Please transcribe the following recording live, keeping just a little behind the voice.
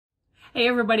Hey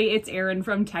everybody, it's Erin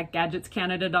from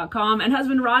TechGadgetsCanada.com, and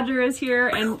husband Roger is here,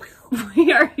 and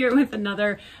we are here with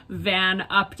another van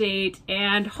update,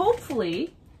 and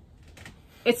hopefully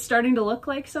it's starting to look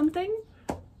like something.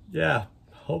 Yeah,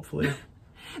 hopefully.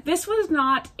 This was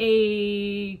not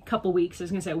a couple weeks, I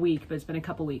was gonna say a week, but it's been a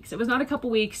couple weeks. It was not a couple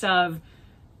weeks of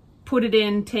put it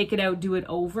in, take it out, do it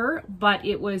over, but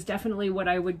it was definitely what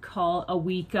I would call a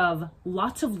week of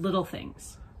lots of little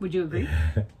things. Would you agree?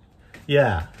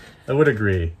 Yeah, I would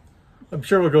agree. I'm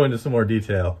sure we'll go into some more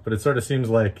detail, but it sort of seems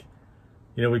like,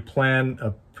 you know, we plan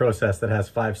a process that has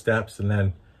 5 steps, and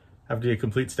then after you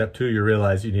complete step 2, you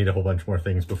realize you need a whole bunch more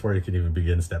things before you can even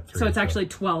begin step 3. So it's actually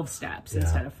 12 steps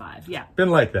instead of 5. Yeah. Been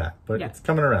like that, but it's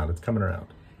coming around. It's coming around.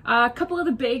 A couple of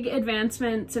the big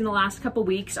advancements in the last couple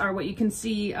weeks are what you can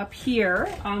see up here.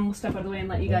 We'll step out of the way and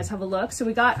let you guys have a look. So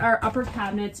we got our upper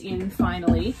cabinets in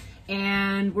finally,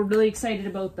 and we're really excited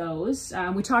about those.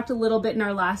 We talked a little bit in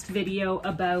our last video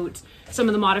about some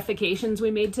of the modifications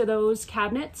we made to those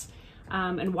cabinets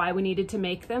and why we needed to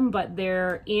make them, but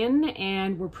they're in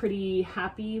and we're pretty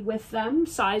happy with them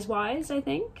size-wise, I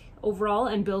think, overall,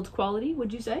 and build quality,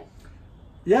 would you say?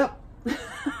 Yep.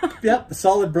 Yep,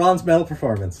 solid bronze metal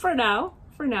performance. For now.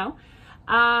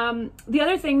 The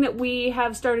other thing that we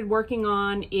have started working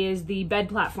on is the bed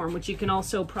platform, which you can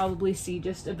also probably see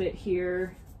just a bit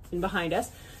here and behind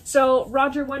us. So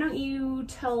Roger, why don't you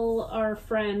tell our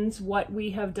friends what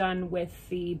we have done with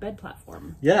the bed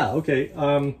platform? Yeah, okay.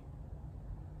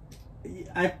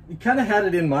 I kind of had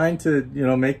it in mind to, you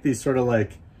know, make these sort of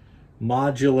like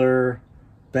modular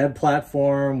bed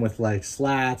platform with like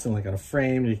slats and like on a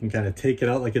frame. You can kind of take it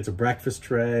out like it's a breakfast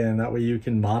tray, and that way you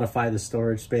can modify the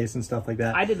storage space and stuff like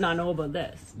that. I did not know about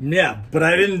this. Yeah, but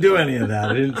I didn't do any of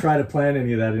that. I didn't try to plan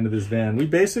any of that into this van. We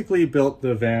basically built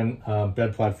the van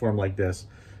bed platform like this,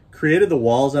 created the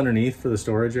walls underneath for the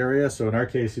storage area. So in our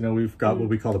case, you know, we've got what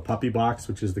we call the puppy box,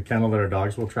 which is the kennel that our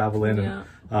dogs will travel in. Yeah.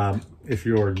 And if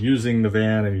you're using the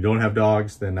van and you don't have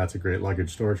dogs, then that's a great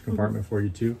luggage storage compartment for you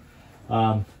too.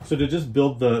 So to just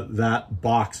build that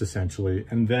box essentially,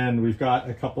 and then we've got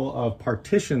a couple of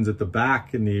partitions at the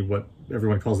back in the what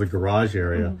everyone calls the garage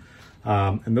area,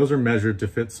 and those are measured to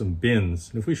fit some bins.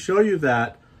 And if we show you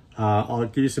that, I'll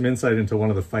give you some insight into one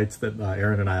of the fights that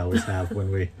Erin and I always have when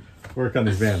we work on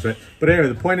these vans, right? But anyway,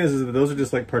 the point is that those are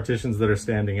just like partitions that are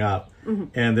standing up,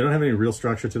 and they don't have any real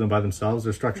structure to them by themselves.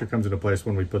 Their structure comes into place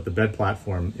when we put the bed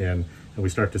platform in and we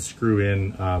start to screw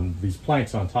in these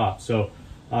planks on top. So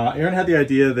Erin had the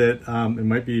idea that it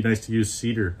might be nice to use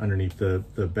cedar underneath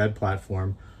the bed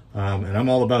platform, and I'm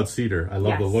all about cedar. I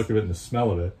love the look of it and the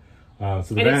smell of it.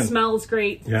 So the van, it smells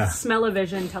great. Yeah.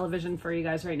 Smell-o-vision television for you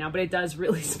guys right now, but it does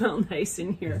really smell nice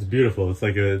in here. It's beautiful. It's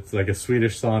like a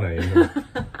Swedish sauna. You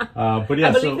know? But yeah,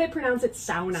 I believe they pronounce it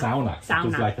sauna. Sauna.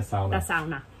 It's like a sauna. The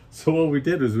sauna. So what we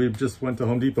did was we just went to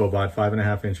Home Depot, bought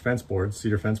 5.5-inch fence boards,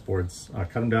 cedar fence boards,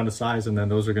 cut them down to size, and then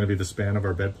those are going to be the span of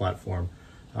our bed platform.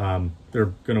 They're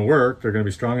going to work. They're going to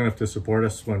be strong enough to support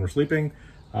us when we're sleeping.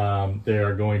 They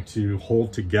are going to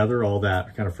hold together all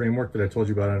that kind of framework that I told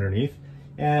you about underneath.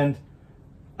 And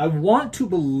I want to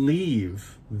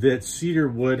believe that cedar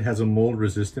wood has a mold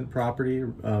resistant property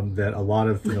that a lot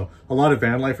of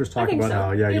van lifers talk about.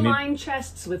 How you line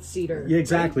chests with cedar. Yeah,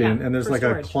 exactly. Right? And there's like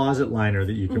storage. a closet liner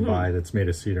that you can buy that's made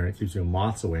of cedar, and it keeps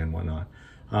moths away and whatnot.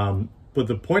 But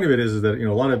the point of it is that, you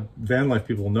know, a lot of van life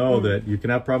people know that you can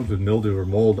have problems with mildew or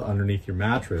mold underneath your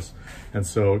mattress. And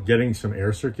so getting some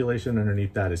air circulation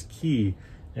underneath that is key.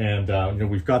 And, you know,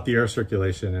 we've got the air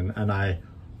circulation, and I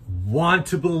want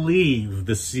to believe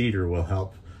the cedar will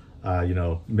help, you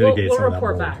know, mitigate some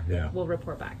of that mold. We'll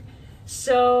report back.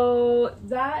 So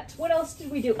what else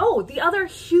did we do? Oh, the other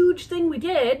huge thing we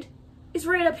did is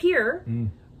right up here.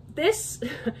 This...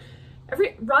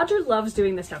 Roger loves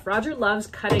doing this stuff. Roger loves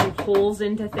cutting holes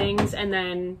into things and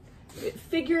then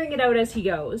figuring it out as he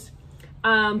goes.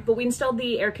 But we installed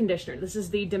the air conditioner. This is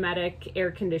the Dometic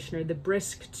Air Conditioner, the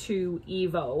Brisk 2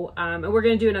 Evo. And we're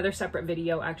going to do another separate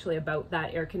video actually about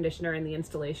that air conditioner and the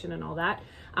installation and all that,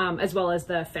 as well as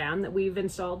the fan that we've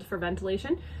installed for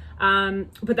ventilation.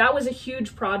 But that was a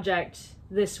huge project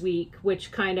this week,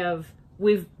 which kind of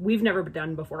we've never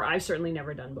done before. I've certainly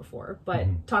never done before,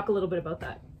 but talk a little bit about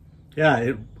that.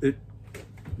 Yeah, it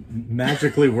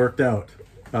magically worked out.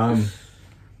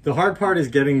 The hard part is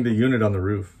getting the unit on the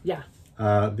roof. Yeah.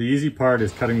 The easy part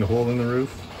is cutting the hole in the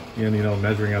roof and, you know,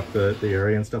 measuring up the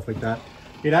area and stuff like that.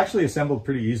 It actually assembled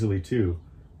pretty easily too,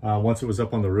 once it was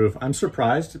up on the roof. I'm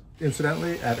surprised,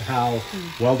 incidentally, at how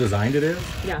well designed it is.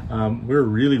 Yeah. We're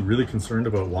really, really concerned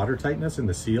about water tightness in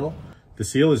the seal. The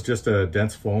seal is just a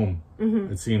dense foam,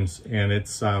 it seems. And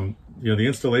it's, you know, the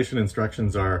installation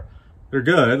instructions are They're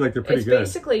good, like they're pretty good.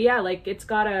 It's basically, yeah, like it's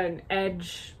got an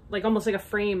edge, like almost like a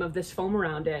frame of this foam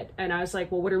around it. And I was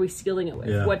like, well, what are we sealing it with?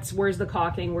 Yeah. Where's the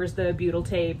caulking? Where's the butyl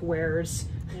tape?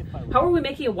 How are we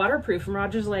making it waterproof? And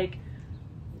Roger's like,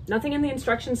 nothing in the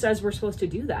instructions says we're supposed to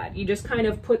do that. You just kind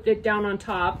of put it down on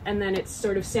top and then it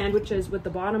sort of sandwiches with the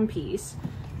bottom piece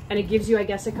and it gives you, I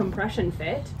guess, a compression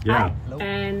fit. Yeah.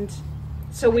 And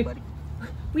so we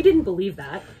didn't believe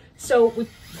that. So we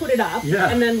put it up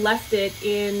and then left it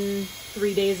in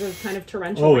 3 days of kind of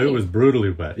torrential rain. It was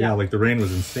brutally wet. Yeah, like the rain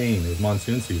was insane. It was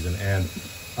monsoon season and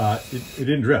it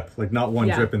didn't drip, like not one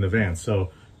drip in the van.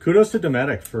 So kudos to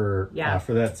Dometic for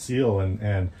that seal.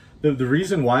 And the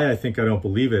reason why I think I don't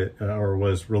believe it or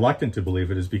was reluctant to believe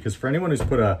it is because for anyone who's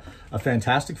put a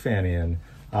fantastic fan in,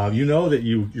 you know that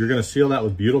you're going to seal that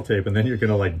with butyl tape and then you're going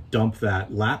to like dump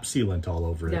that lap sealant all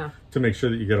over it to make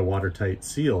sure that you get a watertight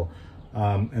seal.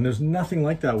 And there's nothing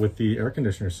like that with the air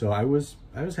conditioner. So I was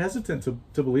hesitant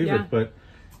to believe it, but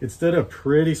it stood a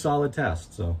pretty solid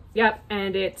test. So yep,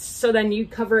 and so then you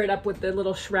cover it up with the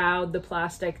little shroud, the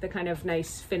plastic, the kind of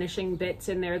nice finishing bits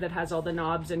in there that has all the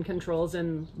knobs and controls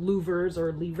and louvers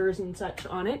or levers and such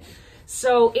on it.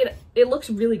 So it looks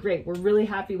really great. We're really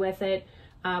happy with it.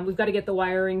 We've got to get the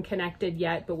wiring connected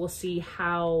yet, but we'll see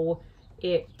how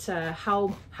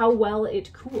well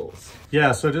it cools.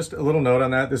 Yeah, so just a little note on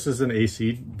that. This is an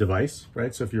AC device,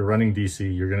 right? So if you're running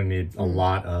DC, you're going to need a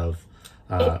lot of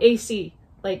AC,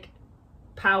 like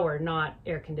power, not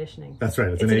air conditioning. That's right.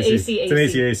 It's an AC. It's an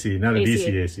AC, not a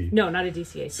DC AC. No, not a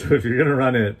DC AC. So if you're going to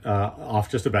run it off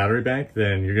just a battery bank,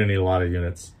 then you're going to need a lot of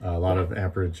units, a lot of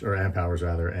amperage or amp hours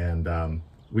rather, and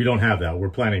we don't have that. We're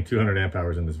planning 200 amp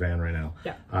hours in this van right now.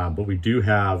 Yeah. But we do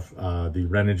have the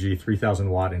Renogy 3000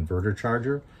 watt inverter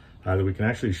charger that we can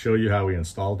actually show you how we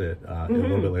installed it a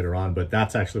little bit later on. But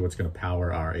that's actually what's going to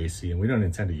power our AC. And we don't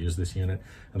intend to use this unit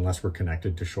unless we're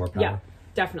connected to shore power. Yeah,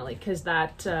 definitely. Because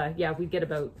that, we get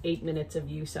about 8 minutes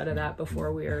of use out of that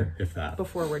before we're,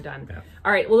 before we're done. Yeah.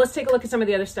 All right, well, let's take a look at some of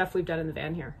the other stuff we've done in the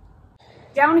van here.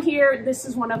 Down here, this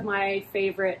is one of my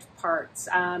favorite parts,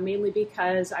 mainly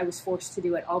because I was forced to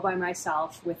do it all by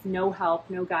myself with no help,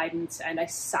 no guidance, and I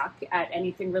suck at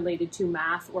anything related to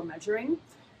math or measuring.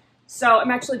 So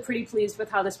I'm actually pretty pleased with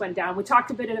how this went down. We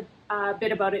talked a bit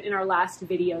about it in our last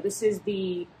video. This is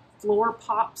the Floor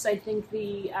Pops, I think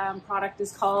the product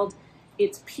is called.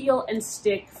 It's peel and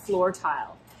stick floor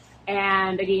tile.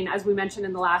 And again, as we mentioned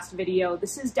in the last video,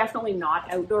 this is definitely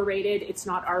not outdoor rated. It's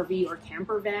not RV or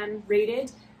camper van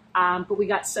rated, but we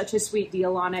got such a sweet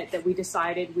deal on it that we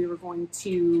decided we were going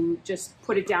to just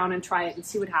put it down and try it and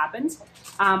see what happens.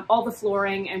 All the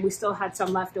flooring, and we still had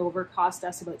some left over, cost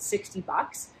us about 60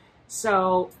 bucks.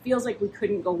 So feels like we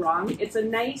couldn't go wrong. It's a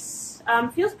nice,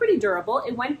 feels pretty durable.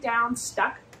 It went down,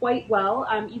 stuck quite well.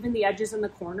 Even the edges and the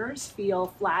corners feel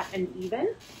flat and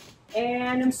even.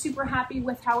 And I'm super happy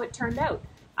with how it turned out.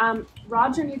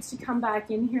 Roger needs to come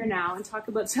back in here now and talk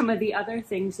about some of the other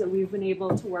things that we've been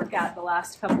able to work at the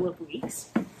last couple of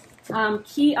weeks.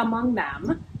 Key among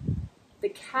them, the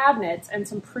cabinets and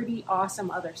some pretty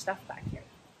awesome other stuff back here.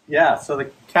 Yeah, so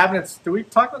the cabinets, did we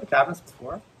talk about the cabinets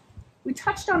before? We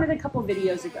touched on it a couple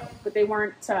videos ago, but they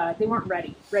weren't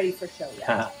ready for show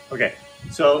yet. Okay,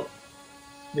 so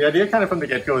the idea kind of from the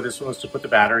get-go of this one was to put the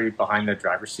battery behind the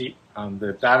driver's seat.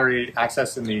 The battery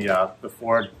access in the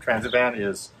Ford Transit van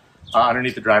is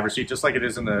underneath the driver's seat, just like it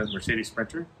is in the Mercedes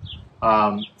Sprinter.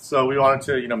 So we wanted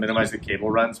to, minimize the cable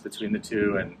runs between the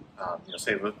two and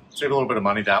save a little bit of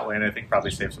money that way, and I think probably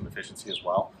save some efficiency as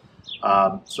well.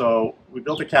 So we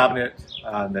built a cabinet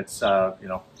that's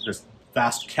this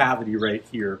vast cavity right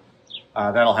here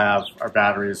that'll have our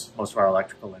batteries, most of our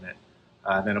electrical in it.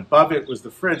 And then above it was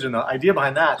the fridge, and the idea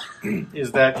behind that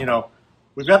is that,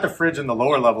 we've got the fridge in the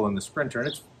lower level in the Sprinter,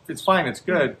 and it's fine, it's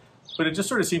good, but it just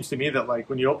sort of seems to me that, like,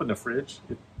 when you open the fridge,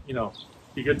 you're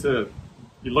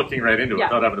looking right into it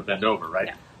without having to bend over, right?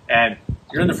 Yeah. And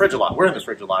you're in the fridge a lot. We're in the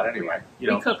fridge a lot anyway. We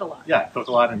cook a lot. Yeah, cook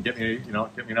a lot and get me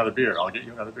another beer. I'll get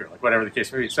you another beer, like whatever the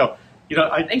case may be. So,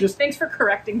 thanks for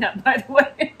correcting that, by the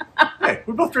way. Hey,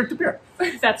 we both drink the beer.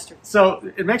 That's true.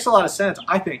 So it makes a lot of sense,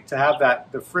 I think, to have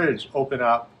the fridge open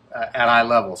up at eye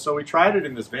level. So we tried it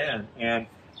in this van, and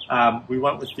we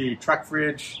went with the truck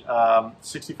fridge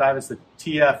 65. It's the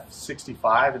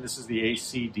TF65, and this is the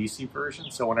AC/DC version.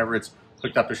 So whenever it's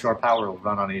hooked up to shore power, it'll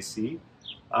run on AC.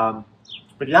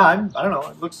 But yeah, I don't know.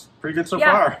 It looks pretty good so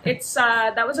far. It's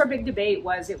that was our big debate.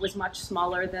 It was much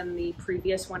smaller than the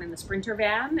previous one in the Sprinter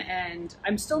van, and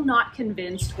I'm still not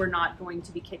convinced we're not going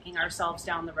to be kicking ourselves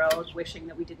down the road, wishing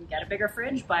that we didn't get a bigger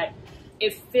fridge. But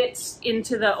it fits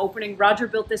into the opening. Roger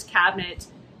built this cabinet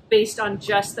based on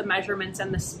just the measurements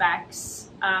and the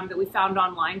specs that we found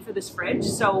online for this fridge.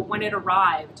 So when it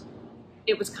arrived,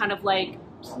 it was kind of like,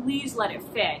 please let it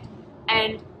fit.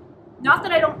 And not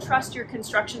that I don't trust your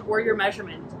construction or your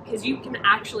measurement, because you can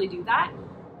actually do that.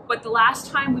 But the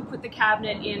last time we put the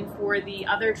cabinet in for the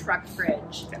other truck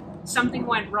fridge, something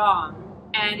went wrong.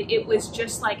 And it was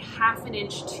just like half an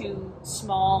inch too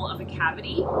small of a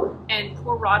cavity. And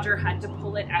poor Roger had to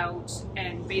pull it out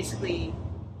and basically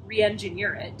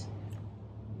re-engineer it.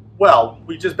 Well,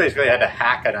 we just basically had to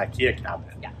hack an IKEA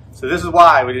cabinet. Yeah. So this is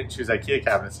why we didn't choose IKEA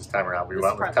cabinets this time around. We This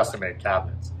went is with probably custom-made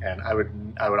cabinets, and I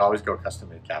would always go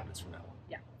custom-made cabinets from now on.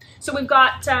 Yeah. So we've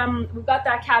got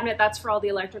that cabinet. That's for all the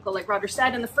electrical, like Roger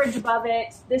said, and the fridge above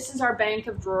it. This is our bank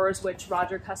of drawers, which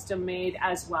Roger custom made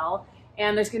as well.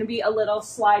 And there's going to be a little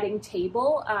sliding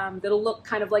table that'll look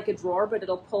kind of like a drawer, but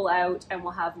it'll pull out, and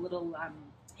we'll have little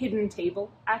hidden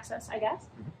table access, I guess.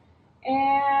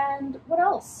 And what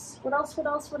else? What else?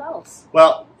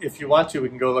 Well, if you want to, we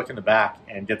can go look in the back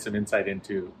and get some insight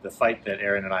into the fight that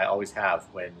Erin and I always have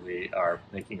when we are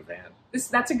making a van.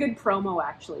 That's a good promo,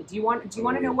 actually. Do you want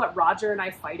to know what Roger and I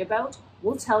fight about?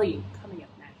 We'll tell you coming up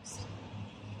next.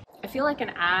 I feel like an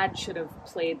ad should have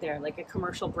played there, like a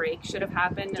commercial break should have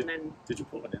happened, and then. Did you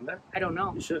put one in there? I don't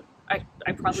know. You should. I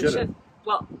probably should.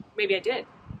 Well, maybe I did.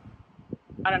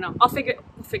 I don't know. We'll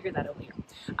figure that out later.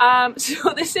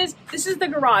 So this is the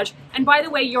garage. And by the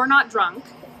way, you're not drunk.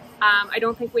 I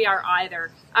don't think we are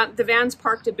either. The van's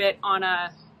parked a bit on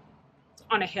a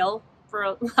hill, for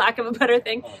a lack of a better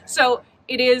thing. So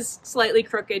it is slightly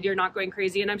crooked. You're not going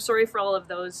crazy. And I'm sorry for all of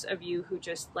those of you who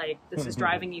just like, this is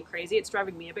driving you crazy. It's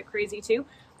driving me a bit crazy too.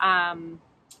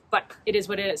 But it is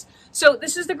what it is. So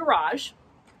this is the garage.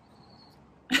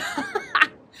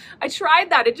 I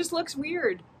tried that. It just looks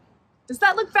weird. Does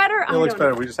that look better? It looks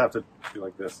better. We just have to do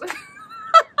like this.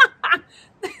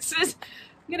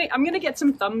 I'm gonna get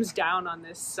some thumbs down on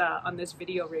this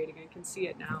video rating. I can see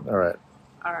it now. All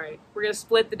right. We're gonna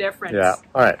split the difference. Yeah.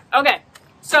 All right. Okay.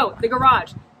 So the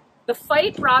garage, the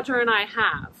fight Roger and I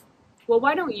have. Well,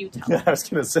 why don't you tell me? I was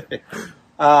gonna say.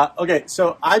 Okay.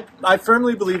 So I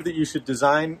firmly believe that you should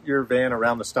design your van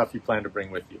around the stuff you plan to bring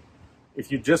with you. If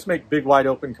you just make big, wide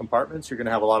open compartments, you're going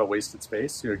to have a lot of wasted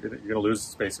space. You're going to lose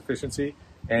space efficiency,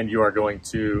 and you are going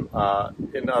to,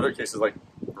 in other cases, like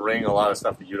bring a lot of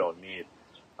stuff that you don't need.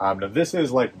 Now, this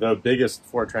is like the biggest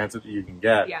Ford Transit that you can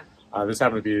get. Yeah. This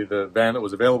happened to be the van that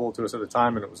was available to us at the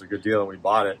time, and it was a good deal, and we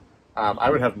bought it. I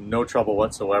would have no trouble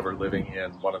whatsoever living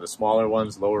in one of the smaller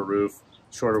ones, lower roof,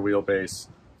 shorter wheelbase,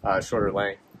 shorter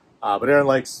length. But Erin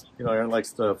likes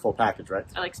the full package, right?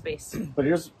 I like space. But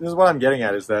this is what I'm getting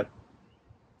at is that.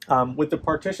 With the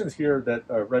partitions here that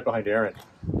are right behind Erin,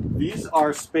 these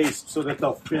are spaced so that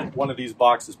they'll fit one of these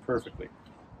boxes perfectly.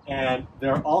 And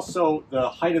they're also, the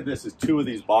height of this is 2 of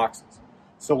these boxes.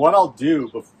 So what I'll do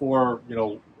before,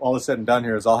 all is said and done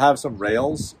here is I'll have some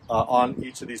rails on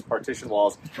each of these partition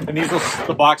walls, and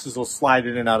the boxes will slide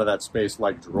in and out of that space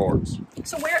like drawers.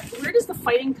 So where does the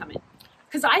fighting come in?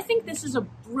 Because I think this is a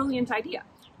brilliant idea.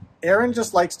 Erin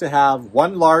just likes to have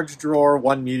one large drawer,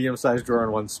 one medium-sized drawer,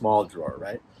 and one small drawer,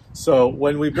 right? So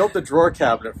when we built the drawer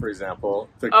cabinet, for example,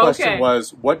 the question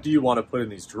was, what do you want to put in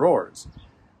these drawers?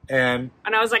 And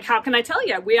I was like, how can I tell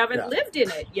you? We haven't lived in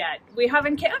it yet. We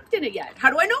haven't camped in it yet. How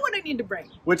do I know what I need to bring?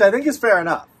 Which I think is fair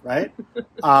enough, right?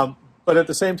 But at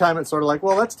the same time, it's sort of like,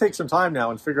 well, let's take some time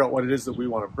now and figure out what it is that we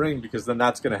want to bring, because then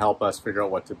that's going to help us figure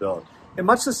out what to build. In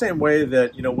much the same way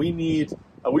that,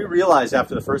 we realized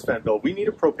after the first van build, we need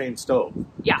a propane stove.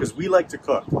 Yeah. Because we like to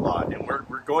cook a lot, and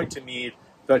we're going to need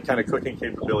that kind of cooking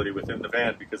capability within the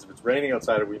van, because if it's raining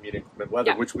outside or we meet inclement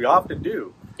weather, which we often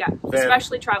do. Yeah,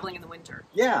 especially traveling in the winter.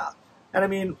 Yeah. And I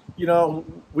mean,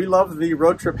 we love the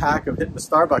road trip hack of hitting the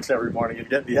Starbucks every morning and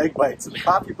getting the egg bites and the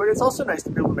coffee, but it's also nice to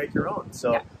be able to make your own.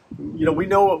 So, we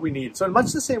know what we need. So in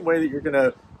much the same way that you're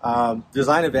going to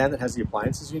design a van that has the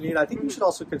appliances you need, I think you should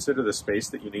also consider the space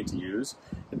that you need to use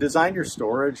and design your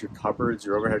storage, your cupboards,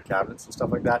 your overhead cabinets and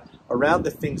stuff like that around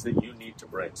the things that you need to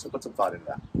bring. So put some thought into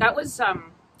that.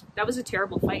 That was a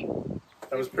terrible fight.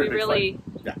 That was pretty big fight.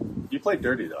 Yeah. You played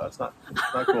dirty, though. That's not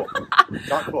cool.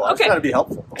 Not cool. I was trying to be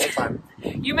helpful the whole time.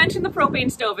 You mentioned the propane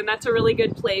stove, and that's a really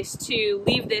good place to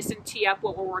leave this and tee up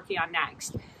what we're working on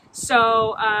next.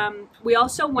 So we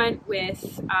also went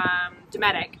with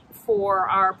Dometic for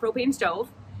our propane stove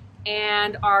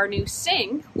and our new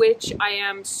sink, which I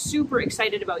am super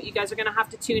excited about. You guys are going to have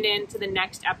to tune in to the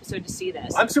next episode to see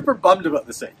this. I'm super bummed about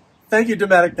the sink. Thank you,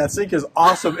 Dometic. That sink is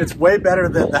awesome. It's way better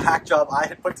than the hack job I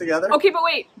had put together. Okay, but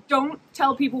wait. Don't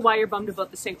tell people why you're bummed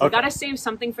about the sink. We got to save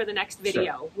something for the next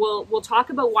video. Sure. We'll talk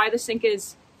about why the sink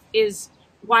is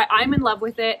why I'm in love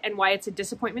with it and why it's a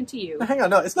disappointment to you. Hang on.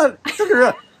 No, it's not.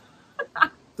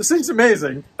 The sink's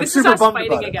amazing. I'm This is super us bummed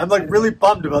fighting about it. again, I'm by like the really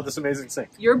bummed about this amazing sink.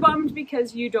 You're bummed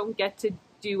because you don't get to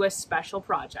do a special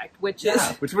project, which is...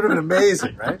 Which would have been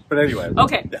amazing, right? But anyway.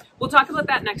 Okay, yeah. We'll talk about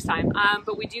that next time.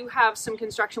 But we do have some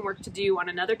construction work to do on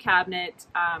another cabinet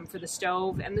for the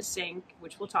stove and the sink,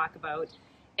 which we'll talk about.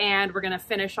 And we're going to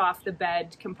finish off the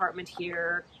bed compartment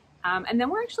here. And then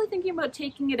we're actually thinking about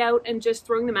taking it out and just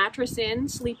throwing the mattress in,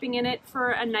 sleeping in it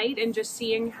for a night, and just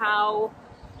seeing how,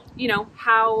 you know,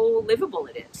 how livable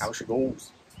it is. How she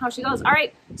goes. How she goes. All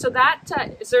right. So that,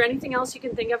 is there anything else you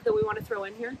can think of that we want to throw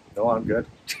in here? No, I'm good.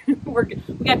 We're good.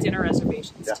 We got dinner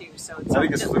reservations too, so it's I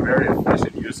think this is a very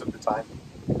efficient use of the time.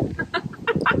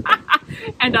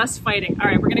 And us fighting. All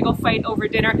right, we're gonna go fight over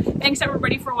dinner. Thanks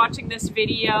everybody for watching this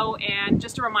video, and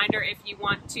just a reminder, if you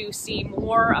want to see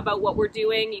more about what we're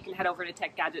doing, you can head over to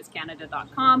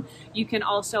techgadgetscanada.com. You can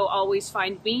also always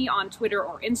find me on Twitter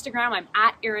or Instagram. I'm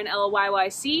at Erin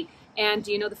LYYC. And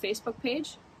do you know the Facebook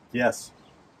page? Yes.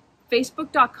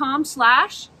 Facebook.com/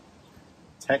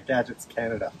 Tech Gadgets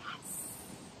Canada.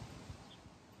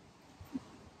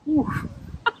 Ooh.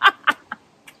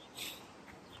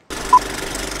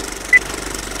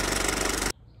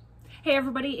 Hey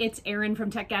everybody, it's Erin from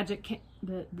Tech Gadget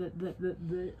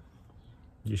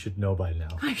You should know by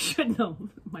now. I should know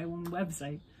my own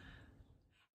website.